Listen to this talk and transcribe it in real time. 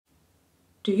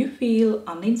Do you feel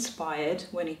uninspired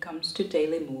when it comes to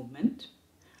daily movement?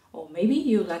 Or maybe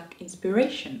you lack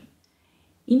inspiration?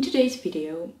 In today's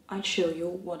video, I'll show you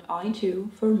what I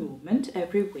do for movement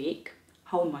every week,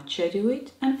 how much I do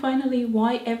it, and finally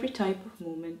why every type of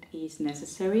movement is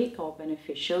necessary or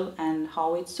beneficial and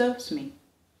how it serves me.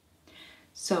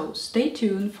 So stay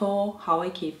tuned for how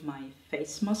I keep my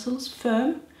face muscles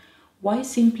firm, why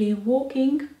simply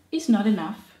walking is not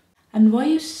enough, and why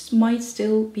you might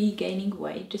still be gaining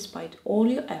weight despite all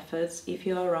your efforts if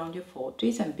you are around your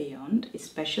 40s and beyond,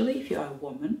 especially if you are a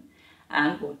woman,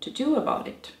 and what to do about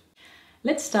it.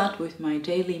 Let's start with my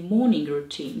daily morning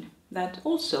routine that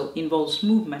also involves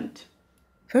movement.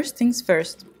 First things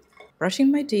first, brushing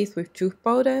my teeth with tooth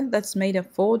powder that's made of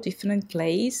 4 different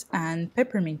clays and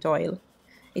peppermint oil.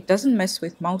 It doesn't mess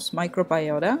with mouth's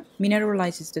microbiota,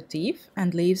 mineralizes the teeth,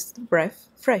 and leaves the breath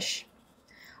fresh.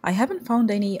 I haven't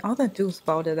found any other tooth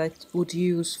powder that would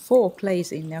use 4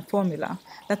 clays in their formula.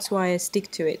 That's why I stick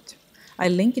to it.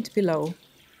 I'll link it below.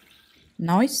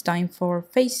 Now it's time for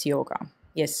face yoga.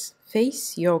 Yes,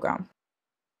 face yoga.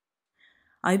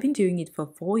 I've been doing it for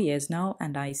 4 years now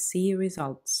and I see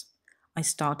results. I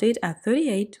started at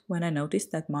 38 when I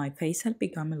noticed that my face had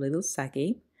become a little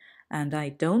saggy, and I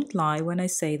don't lie when I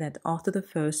say that after the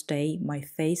first day my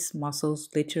face muscles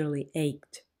literally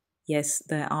ached. Yes,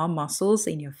 there are muscles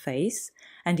in your face,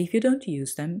 and if you don't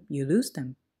use them, you lose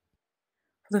them.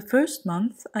 For the first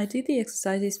month, I did the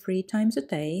exercises 3 times a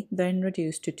day, then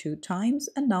reduced to 2 times,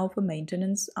 and now for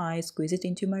maintenance, I squeeze it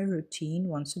into my routine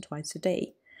once or twice a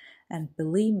day. And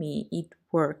believe me, it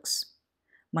works.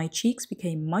 My cheeks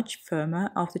became much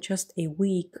firmer after just a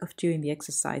week of doing the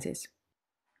exercises.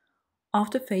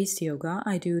 After face yoga,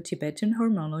 I do Tibetan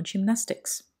hormonal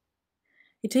gymnastics.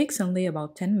 It takes only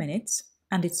about 10 minutes,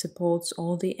 and it supports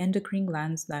all the endocrine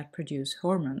glands that produce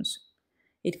hormones.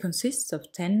 It consists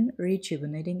of 10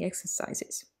 rejuvenating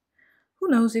exercises. Who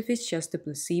knows if it's just a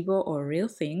placebo or a real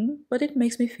thing, but it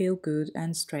makes me feel good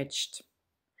and stretched.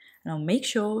 Now make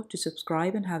sure to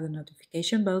subscribe and have the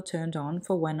notification bell turned on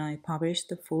for when I publish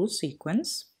the full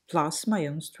sequence, plus my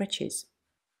own stretches.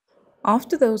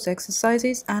 After those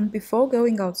exercises and before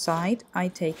going outside, I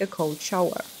take a cold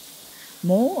shower.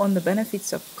 More on the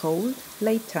benefits of cold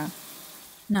later.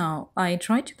 Now, I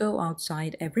try to go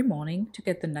outside every morning to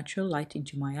get the natural light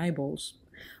into my eyeballs,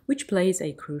 which plays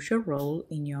a crucial role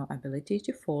in your ability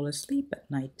to fall asleep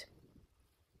at night.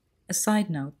 A side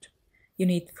note, you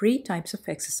need 3 types of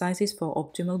exercises for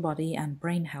optimal body and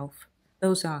brain health.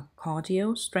 Those are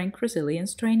cardio, strength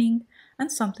resilience training,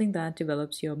 and something that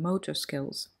develops your motor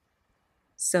skills.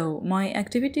 So my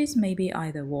activities may be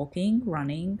either walking,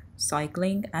 running,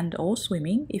 cycling, and or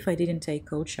swimming if I didn't take a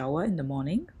cold shower in the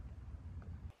morning.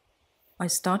 I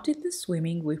started the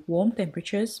swimming with warm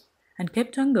temperatures and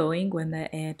kept on going when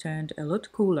the air turned a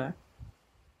lot cooler.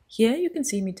 Here you can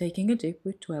see me taking a dip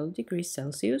with 12 degrees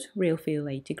Celsius, real feel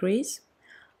 8 degrees.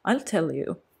 I'll tell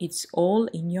you, it's all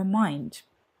in your mind.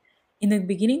 In the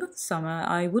beginning of the summer,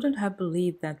 I wouldn't have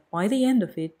believed that by the end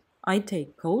of it, I'd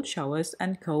take cold showers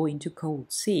and go into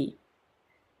cold sea.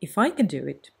 If I can do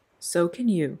it, so can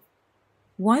you.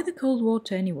 Why the cold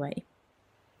water anyway?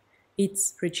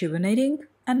 It's rejuvenating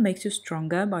and makes you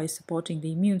stronger by supporting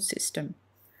the immune system.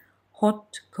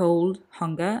 Hot, cold,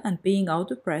 hunger, and being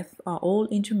out of breath are all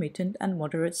intermittent and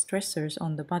moderate stressors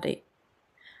on the body.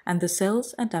 And the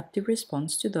cell's adaptive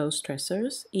response to those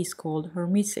stressors is called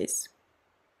hormesis.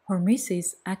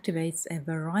 Hormesis activates a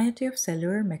variety of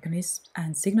cellular mechanisms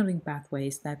and signaling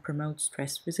pathways that promote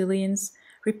stress resilience,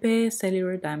 repair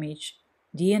cellular damage,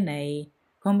 DNA,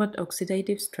 combat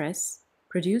oxidative stress,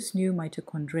 produce new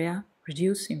mitochondria,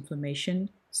 reduce inflammation,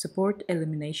 support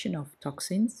elimination of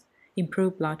toxins,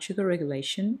 improve blood sugar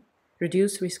regulation,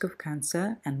 reduce risk of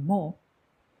cancer, and more.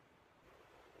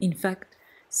 In fact,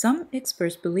 some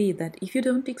experts believe that if you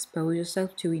don't expose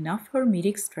yourself to enough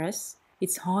hormetic stress,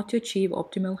 it's hard to achieve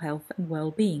optimal health and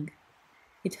well-being.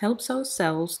 It helps our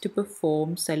cells to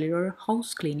perform cellular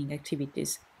house cleaning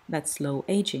activities that slow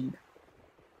aging.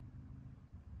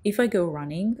 If I go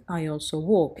running, I also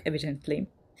walk, evidently.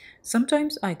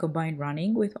 Sometimes I combine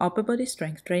running with upper body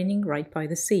strength training right by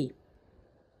the sea.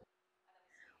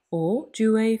 Or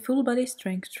do a full body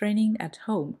strength training at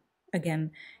home.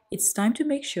 Again, it's time to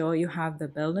make sure you have the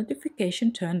bell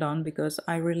notification turned on because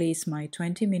I release my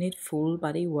 20-minute full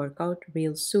body workout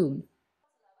real soon.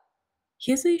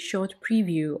 Here's a short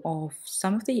preview of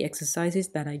some of the exercises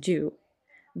that I do.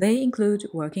 They include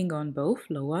working on both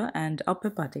lower and upper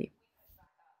body.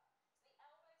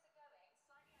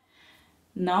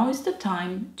 Now is the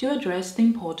time to address the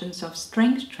importance of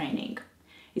strength training,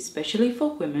 especially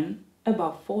for women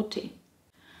above 40.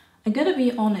 I gotta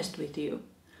be honest with you,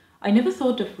 I never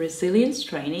thought of resilience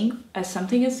training as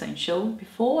something essential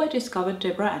before I discovered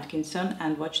Deborah Atkinson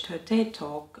and watched her TED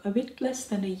Talk a bit less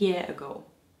than a year ago.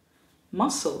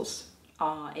 Muscles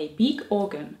are a big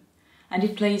organ, and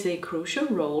it plays a crucial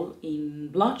role in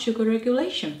blood sugar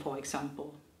regulation, for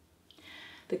example.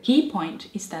 The key point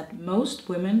is that most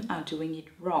women are doing it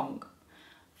wrong,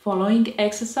 following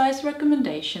exercise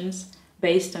recommendations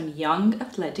based on young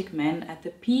athletic men at the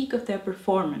peak of their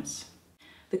performance.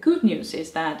 The good news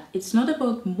is that it's not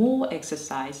about more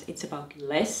exercise, it's about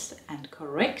less and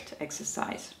correct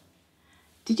exercise.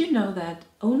 Did you know that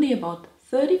only about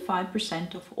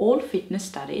 35% of all fitness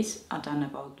studies are done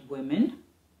about women?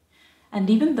 And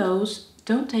even those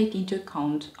don't take into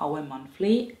account our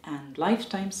monthly and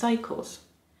lifetime cycles.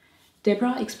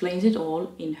 Deborah explains it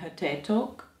all in her TED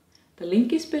Talk. The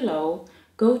link is below.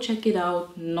 Go check it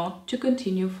out, not to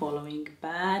continue following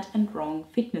bad and wrong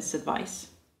fitness advice.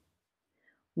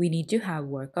 We need to have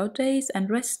workout days and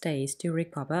rest days to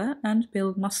recover and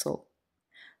build muscle.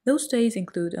 Those days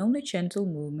include only gentle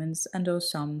movements and/or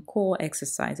some core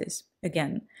exercises.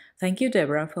 Again, thank you,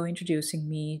 Deborah, for introducing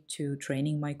me to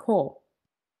training my core.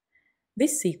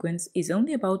 This sequence is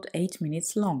only about 8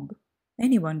 minutes long.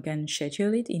 Anyone can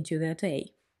schedule it into their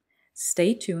day.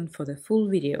 Stay tuned for the full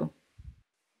video.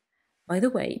 By the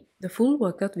way, the full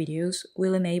workout videos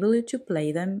will enable you to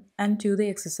play them and do the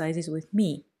exercises with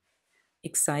me.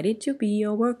 Excited to be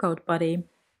your workout buddy.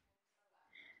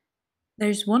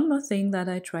 There's one more thing that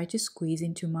I try to squeeze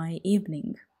into my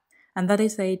evening, and that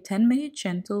is a 10-minute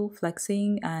gentle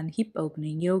flexing and hip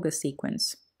opening yoga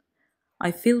sequence.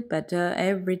 I feel better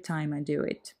every time I do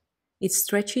it. It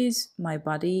stretches my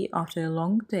body after a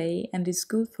long day and is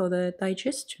good for the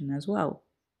digestion as well.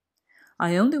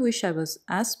 I only wish I was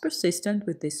as persistent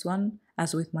with this one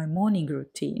as with my morning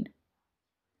routine.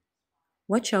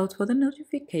 Watch out for the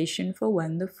notification for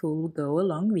when the full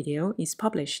go-along video is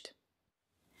published.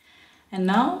 And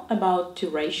now about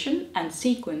duration and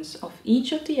sequence of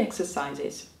each of the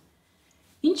exercises.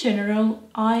 In general,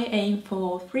 I aim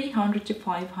for 300 to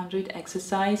 500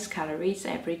 exercise calories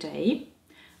every day.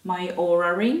 My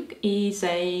Aura Ring is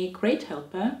a great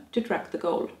helper to track the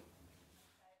goal.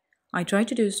 I try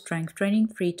to do strength training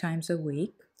 3 times a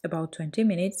week, about 20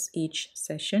 minutes each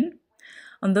session.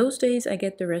 On those days, I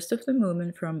get the rest of the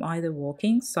movement from either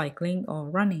walking, cycling, or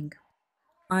running.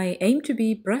 I aim to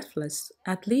be breathless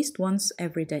at least once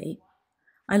every day.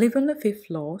 I live on the 5th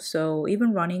floor, so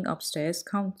even running upstairs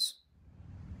counts.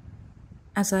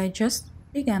 As I just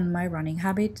began my running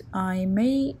habit, I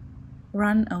may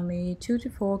run only 2 to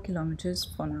 4 kilometers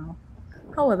for now.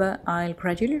 However, I'll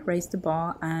gradually raise the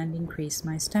bar and increase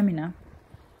my stamina.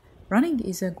 Running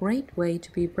is a great way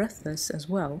to be breathless as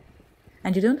well,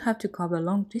 and you don't have to cover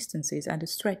long distances at a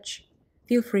stretch.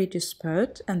 Feel free to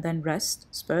spurt and then rest,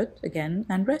 spurt again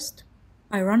and rest.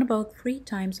 I run about 3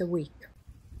 times a week.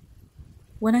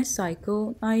 When I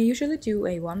cycle, I usually do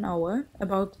a 1 hour,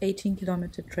 about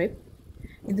 18-kilometer trip.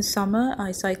 In the summer,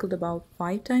 I cycled about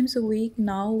 5 times a week.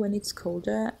 Now, when it's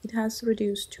colder, it has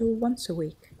reduced to once a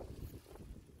week.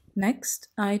 Next,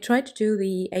 I try to do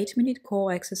the 8-minute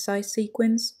core exercise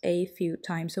sequence a few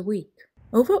times a week.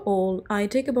 Overall, I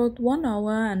take about 1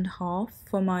 hour and a half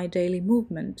for my daily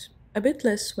movement, a bit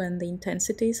less when the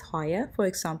intensity is higher, for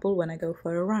example when I go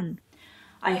for a run.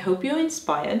 I hope you're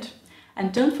inspired,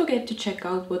 and don't forget to check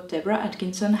out what Deborah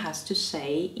Atkinson has to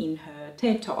say in her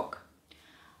TED Talk.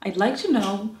 I'd like to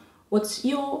know, what's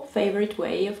your favorite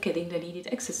way of getting the needed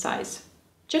exercise?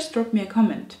 Just drop me a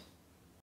comment.